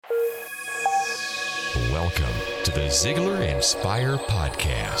Welcome to the Ziglar Inspire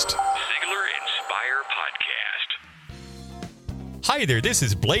Podcast. Hi there, this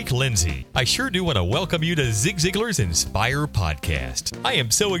is Blake Lindsay. I sure do want to welcome you to Zig Ziglar's Inspire Podcast. I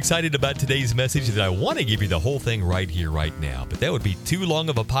am so excited about today's message that I want to give you the whole thing right here, right now. But that would be too long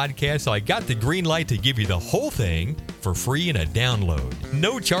of a podcast, so I got the green light to give you the whole thing for free in a download.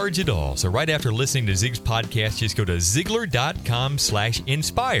 No charge at all. So right after listening to Zig's podcast, just go to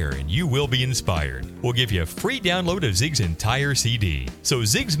Ziglar.com/inspire and you will be inspired. We'll give you a free download of Zig's entire CD. So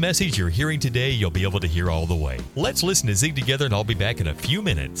Zig's message you're hearing today, you'll be able to hear all the way. Let's listen to Zig together and I'll be back in a few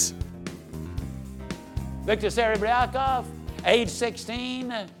minutes. Viktor Serebryakov, age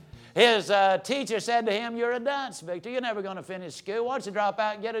 16, his teacher said to him, "You're a dunce, Viktor. You're never going to finish school. Why don't you drop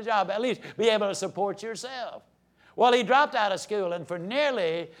out and get a job? At least be able to support yourself." Well, he dropped out of school, and for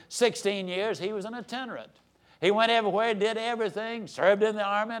nearly 16 years, he was an itinerant. He went everywhere, did everything, served in the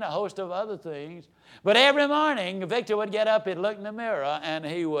army and a host of other things. But every morning, Viktor would get up, he'd look in the mirror, and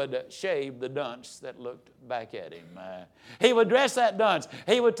he would shave the dunce that looked back at him. He would dress that dunce.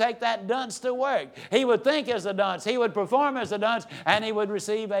 He would take that dunce to work. He would think as a dunce. He would perform as a dunce, and he would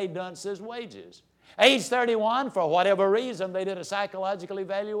receive a dunce's wages. Age 31, for whatever reason, they did a psychological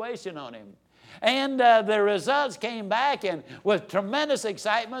evaluation on him. And the results came back, and with tremendous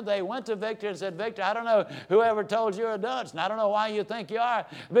excitement, they went to Viktor and said, "Viktor, I don't know whoever told you you're a dunce, and I don't know why you think you are,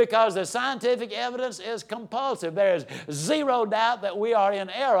 because the scientific evidence is compulsive. There is zero doubt that we are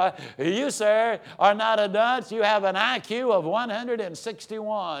in error. You, sir, are not a dunce. You have an IQ of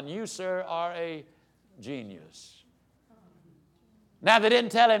 161. You, sir, are a genius." Now, they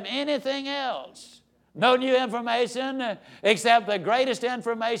didn't tell him anything else. No new information except the greatest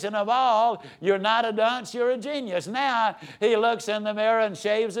information of all. You're not a dunce, you're a genius. Now he looks in the mirror and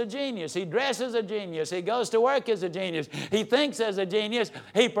shaves a genius. He dresses a genius. He goes to work as a genius. He thinks as a genius.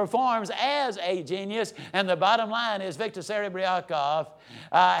 He performs as a genius. And the bottom line is Viktor Serebryakov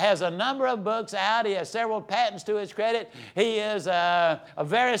has a number of books out. He has several patents to his credit. He is a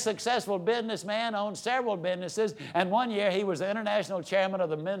very successful businessman, owns several businesses. And one year he was the international chairman of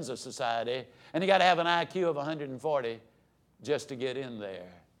the Mensa Society. And you got to have an IQ of 140 just to get in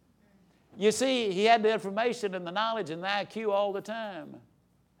there. You see, he had the information and the knowledge and the IQ all the time.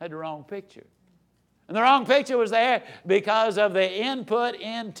 Had the wrong picture. And the wrong picture was there because of the input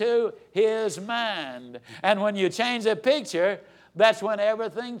into his mind. And when you change the picture, that's when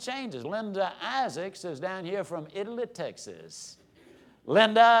everything changes. Linda Isaacs is down here from Italy, Texas.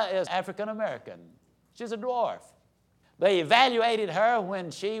 Linda is African American. She's a dwarf. They evaluated her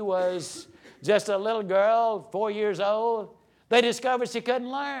when she was just a little girl, 4 years old. They discovered she couldn't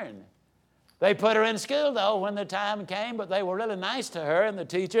learn. They put her in school, though, when the time came, but they were really nice to her and the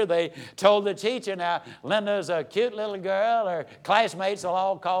teacher. They told the teacher, "Now, Linda's a cute little girl. Her classmates will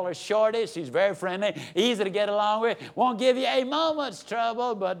all call her Shorty. She's very friendly, easy to get along with. Won't give you a moment's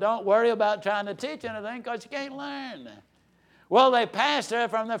trouble, but don't worry about trying to teach anything because you can't learn." Well, they passed her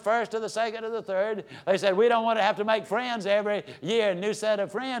from the first to the second to the third. They said, "We don't want to have to make friends every year, a new set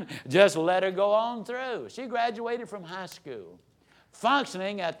of friends. Just let her go on through." She graduated from high school,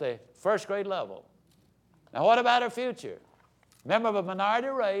 functioning at the first grade level. Now, what about her future? Member of a minority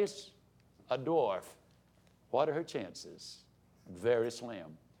race, a dwarf. What are her chances? Very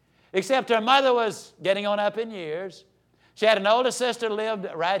slim. Except her mother was getting on up in years. She had an older sister who lived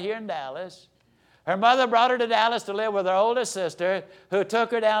right here in Dallas. Her mother brought her to Dallas to live with her older sister, who took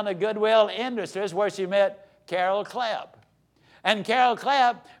her down to Goodwill Industries, where she met Carol Clapp. And Carol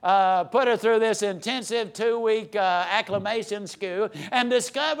Clapp put her through this intensive 2-week acclimation school and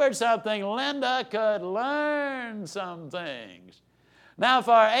discovered something. Linda could learn some things. Now,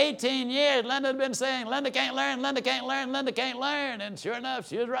 for 18 years, Linda had been saying, "Linda can't learn, Linda can't learn, Linda can't learn." And sure enough,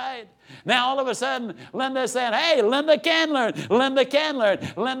 she was right. Now, all of a sudden, Linda is saying, "Hey, Linda can learn, Linda can learn,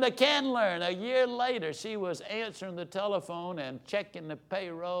 Linda can learn." A year later, she was answering the telephone and checking the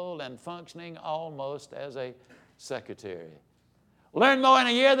payroll and functioning almost as a secretary. Learned more in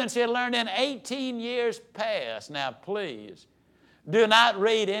a year than she had learned in 18 years past. Now, please, do not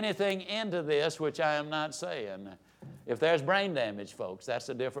read anything into this which I am not saying. If there's brain damage, folks, that's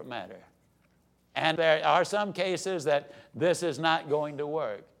a different matter. And there are some cases that this is not going to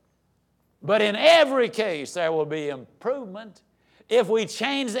work. But in every case, there will be improvement if we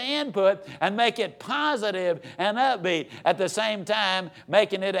change the input and make it positive and upbeat, at the same time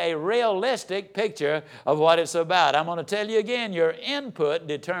making it a realistic picture of what it's about. I'm going to tell you again, your input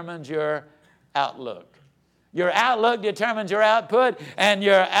determines your outlook. Your outlook determines your output, and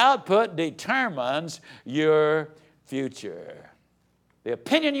your output determines your future. The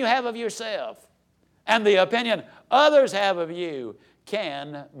opinion you have of yourself and the opinion others have of you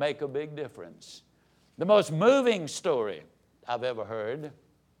can make a big difference. The most moving story I've ever heard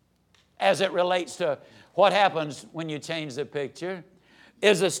as it relates to what happens when you change the picture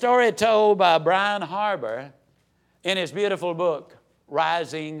is a story told by Brian Harbour in his beautiful book,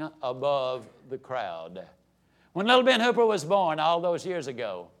 Rising Above the Crowd. When little Ben Hooper was born all those years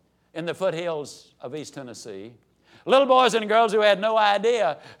ago in the foothills of East Tennessee, little boys and girls who had no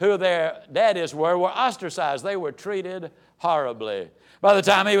idea who their daddies were ostracized. They were treated horribly. By the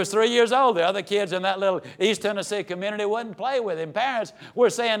time he was 3 years old, the other kids in that little East Tennessee community wouldn't play with him. Parents were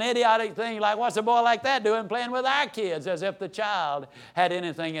saying idiotic things like, what's a boy like that doing playing with our kids, as if the child had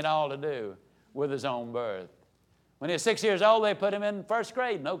anything at all to do with his own birth. When he was 6 years old, they put him in first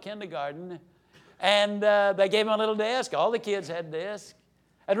grade, no kindergarten. And they gave him a little desk. All the kids had desks.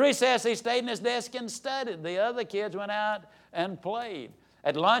 At recess, he stayed in his desk and studied. The other kids went out and played.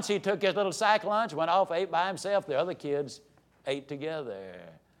 At lunch, he took his little sack lunch, went off, ate by himself. The other kids ate together.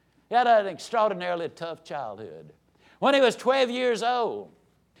 He had an extraordinarily tough childhood. When he was 12 years old,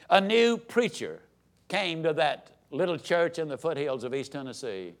 a new preacher came to that little church in the foothills of East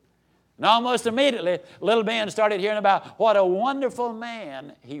Tennessee. And almost immediately, little Ben started hearing about what a wonderful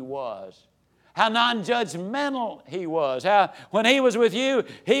man he was. How non-judgmental he was. How when he was with you,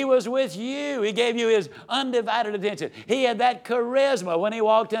 he was with you. He gave you his undivided attention. He had that charisma when he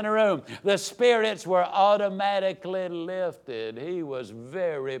walked in a room. The spirits were automatically lifted. He was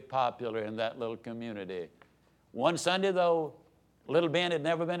very popular in that little community. One Sunday, though, little Ben had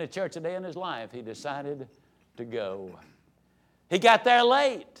never been to church a day in his life. He decided to go. He got there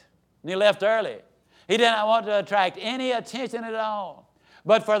late, and he left early. He did not want to attract any attention at all.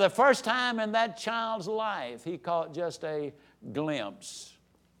 But for the first time in that child's life, he caught just a glimpse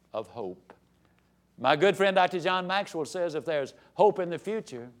of hope. My good friend Dr. John Maxwell says if there's hope in the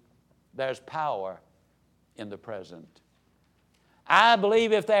future, there's power in the present. I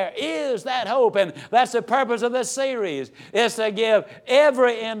believe if there is that hope, and that's the purpose of this series, is to give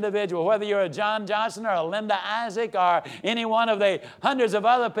every individual, whether you're a John Johnson or a Linda Isaac or any one of the hundreds of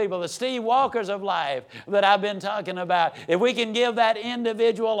other people, the Steve Walkers of life that I've been talking about, if we can give that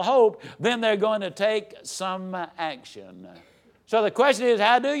individual hope, then they're going to take some action. So the question is,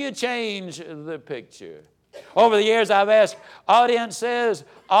 how do you change the picture? Over the years, I've asked audiences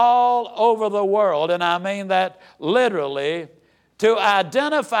all over the world, and I mean that literally, to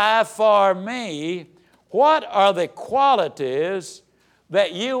identify for me what are the qualities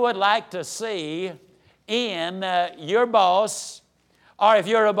that you would like to see in your boss, or if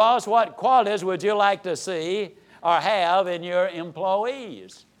you're a boss, what qualities would you like to see or have in your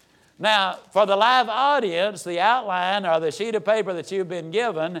employees? Now, for the live audience, the outline or the sheet of paper that you've been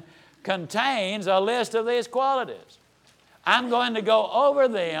given contains a list of these qualities. I'm going to go over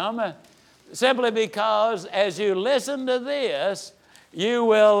them simply because as you listen to this, you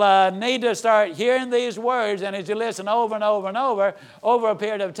will need to start hearing these words, and as you listen over and over and over a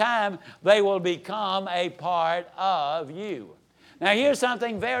period of time, they will become a part of you. Now, here's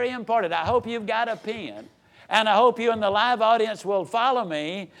something very important. I hope you've got a pen, and I hope you in the live audience will follow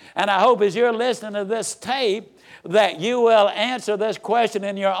me, and I hope as you're listening to this tape that you will answer this question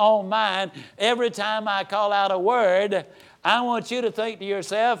in your own mind every time I call out a word. I want you to think to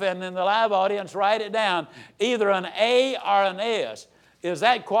yourself, and in the live audience, write it down, either an A or an S. Is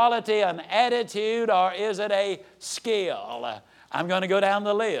that quality an attitude or is it a skill? I'm going to go down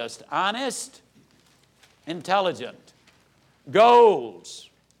the list. Honest, intelligent,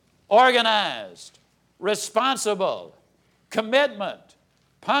 goals, organized, responsible, commitment,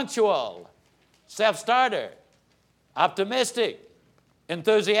 punctual, self-starter, optimistic,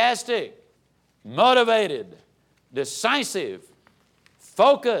 enthusiastic, motivated, decisive,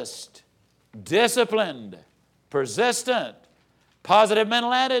 focused, disciplined, persistent, positive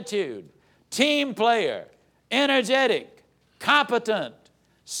mental attitude, team player, energetic, competent,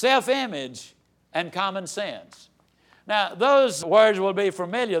 self-image, and common sense. Now, those words will be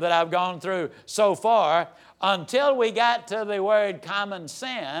familiar that I've gone through so far until we got to the word common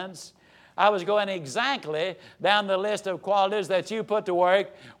sense. I was going exactly down the list of qualities that you put to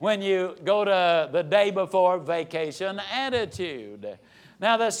work when you go to the day before vacation attitude.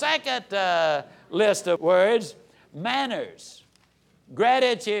 Now, the second list of words, manners,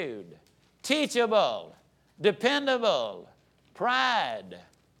 gratitude, teachable, dependable, pride,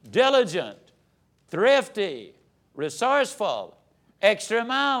 diligent, thrifty, resourceful,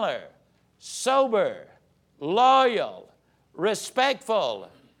 extra-miler, sober, loyal, respectful,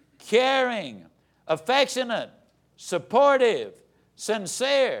 caring, affectionate, supportive,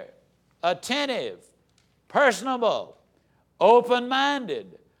 sincere, attentive, personable,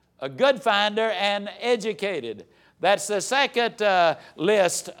 open-minded, a good finder, and educated. That's the second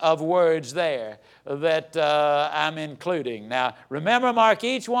list of words there that I'm including. Now, remember, mark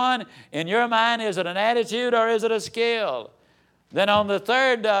each one in your mind. Is it an attitude or is it a skill? Then on the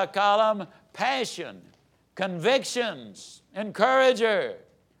third column, passion, convictions, encourager,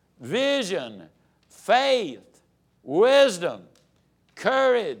 vision, faith, wisdom,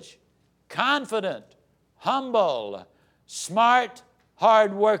 courage, confident, humble, smart,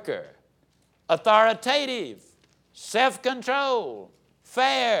 hard worker, authoritative, self-control,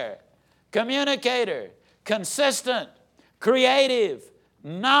 fair, communicator, consistent, creative,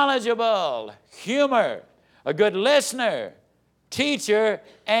 knowledgeable, humor, a good listener, teacher,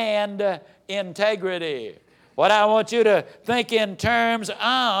 and integrity. What I want you to think in terms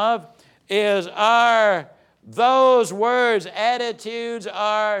of is, are those words attitudes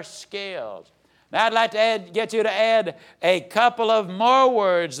or skills? Now I'd like to get you to add a couple of more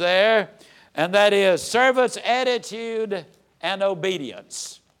words there, and that is servant's attitude and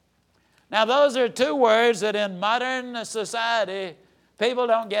obedience. Now those are two words that in modern society people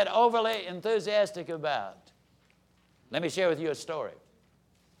don't get overly enthusiastic about. Let me share with you a story.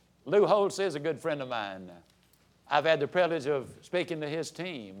 Lou Holtz is a good friend of mine. I've had the privilege of speaking to his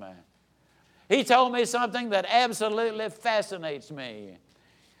team. He told me something that absolutely fascinates me.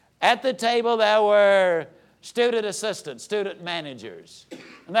 At the table there were student assistants, student managers,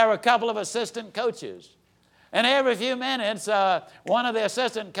 and there were a couple of assistant coaches. And every few minutes, one of the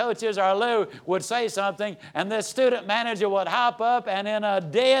assistant coaches, or Lou, would say something, and this student manager would hop up, and in a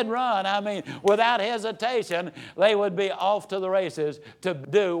dead run, I mean, without hesitation, they would be off to the races to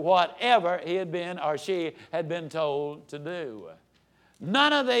do whatever he had been or she had been told to do.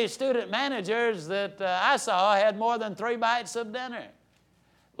 None of the student managers that I saw had more than 3 bites of dinner.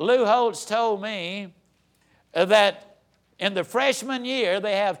 Lou Holtz told me that in the freshman year,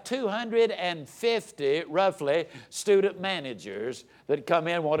 they have 250, roughly, student managers that come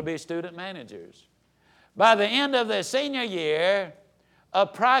in and want to be student managers. By the end of the senior year,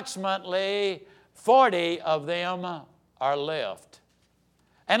 approximately 40 of them are left.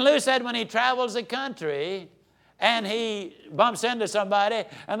 And Lou said when he travels the country and he bumps into somebody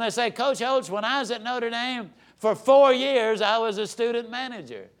and they say, Coach Holtz, when I was at Notre Dame, for 4 years, I was a student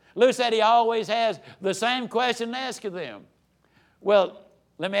manager. Lou said he always has the same question to ask of them. Well,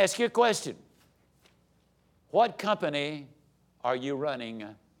 let me ask you a question. What company are you running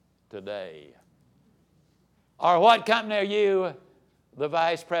today? Or what company are you the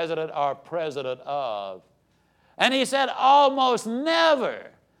vice president or president of? And he said almost never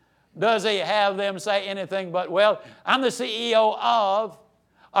does he have them say anything but, well, I'm the CEO of,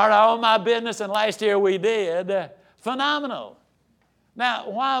 or I own my business and last year we did. Phenomenal. Now,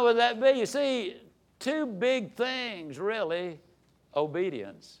 why would that be? You see, 2 big things, really.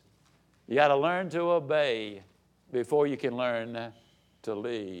 Obedience. You got to learn to obey before you can learn to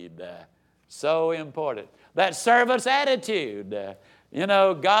lead. So important. That servant's attitude. You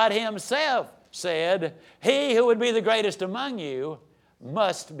know, God Himself said, he who would be the greatest among you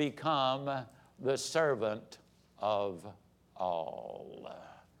must become the servant of all.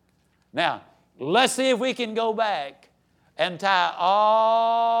 Now, let's see if we can go back and tie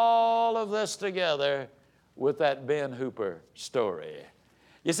all of this together with that Ben Hooper story.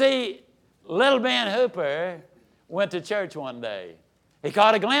 You see, little Ben Hooper went to church one day. He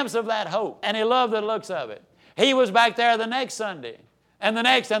caught a glimpse of that hope, and he loved the looks of it. He was back there the next Sunday, and the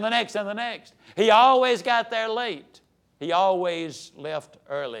next, and the next, and the next. He always got there late. He always left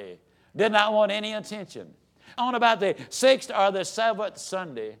early. Did not want any attention. On about the 6th or the 7th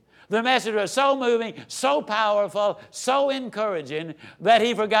Sunday, the message was so moving, so powerful, so encouraging that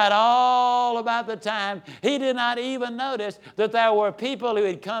he forgot all about the time. He did not even notice that there were people who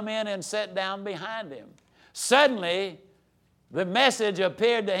had come in and sat down behind him. Suddenly, the message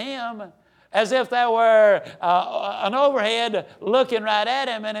appeared to him as if there were an overhead looking right at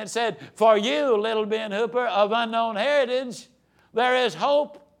him, and it said, for you, little Ben Hooper of unknown heritage, there is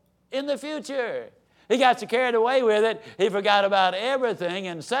hope in the future. He got so carried away with it, he forgot about everything,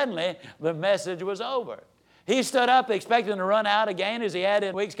 and suddenly the message was over. He stood up expecting to run out again as he had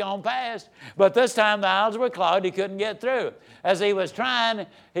in weeks gone past, but this time the aisles were clogged, he couldn't get through. As he was trying,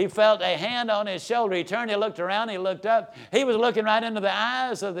 he felt a hand on his shoulder. He turned, he looked around, he looked up. He was looking right into the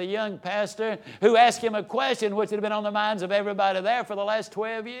eyes of the young pastor who asked him a question which had been on the minds of everybody there for the last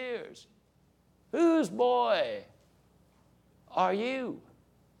 12 years. Whose boy are you?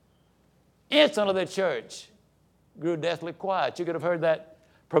 Instantly the church grew deathly quiet. You could have heard that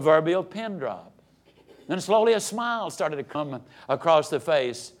proverbial pin drop. Then slowly a smile started to come across the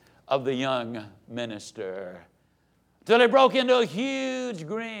face of the young minister, till he broke into a huge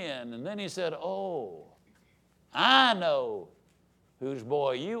grin. And then he said, oh, I know whose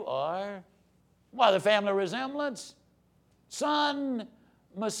boy you are. Why, the family resemblance? Son,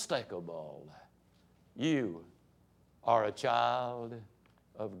 unmistakable. You are a child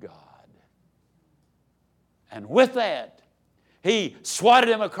of God. And with that, he swatted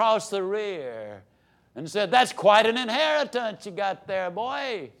him across the rear and said, that's quite an inheritance you got there,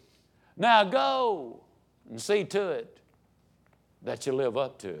 boy. Now go and see to it that you live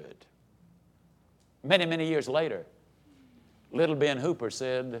up to it. Many, many years later, little Ben Hooper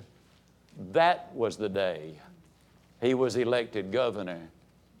said that was the day he was elected governor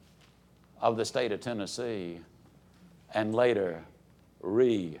of the state of Tennessee and later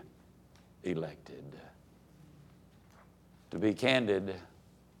re-elected. To be candid,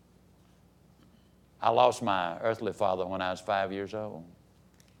 I lost my earthly father when I was 5 years old.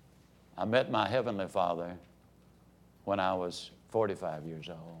 I met my heavenly Father when I was 45 years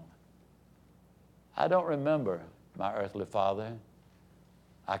old. I don't remember my earthly father.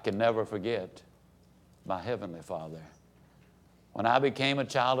 I can never forget my heavenly Father. When I became a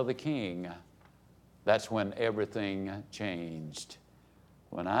child of the King, that's when everything changed.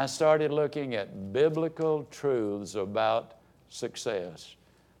 When I started looking at biblical truths about success.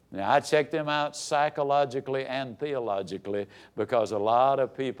 Now, I checked them out psychologically and theologically because a lot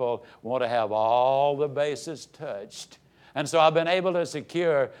of people want to have all the bases touched. And so I've been able to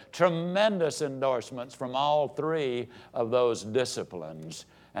secure tremendous endorsements from all three of those disciplines.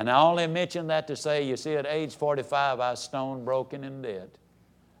 And I only mention that to say, you see, at age 45, I was stone broken in debt.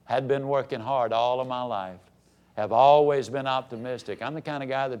 Had been working hard all of my life. Have always been optimistic. I'm the kind of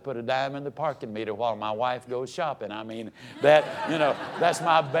guy that put a dime in the parking meter while my wife goes shopping. I mean, that's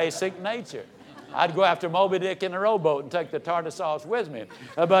my basic nature. I'd go after Moby Dick in a rowboat and take the tartar sauce with me.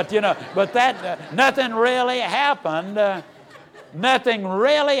 Nothing really happened. Nothing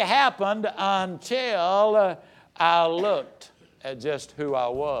really happened until I looked at just who I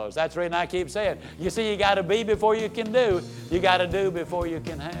was. That's the reason I keep saying, you see, you got to be before you can do. You got to do before you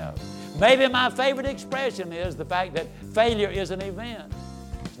can have. Maybe my favorite expression is the fact that failure is an event.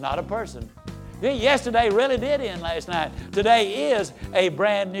 It's not a person. Yesterday really did end last night. Today is a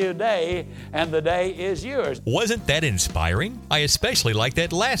brand new day, and the day is yours. Wasn't that inspiring? I especially like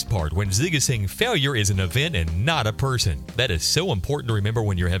that last part when Zig is saying failure is an event and not a person. That is so important to remember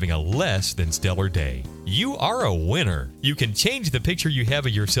when you're having a less than stellar day. You are a winner. You can change the picture you have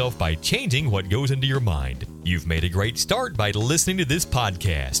of yourself by changing what goes into your mind. You've made a great start by listening to this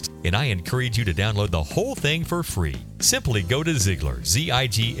podcast, and I encourage you to download the whole thing for free. Simply go to Ziglar,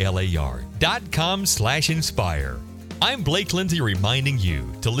 ZIGLAR.com/inspire. I'm Blake Lindsay reminding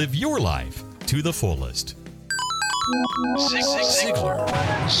you to live your life to the fullest. Ziglar.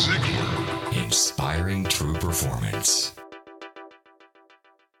 Inspiring true performance.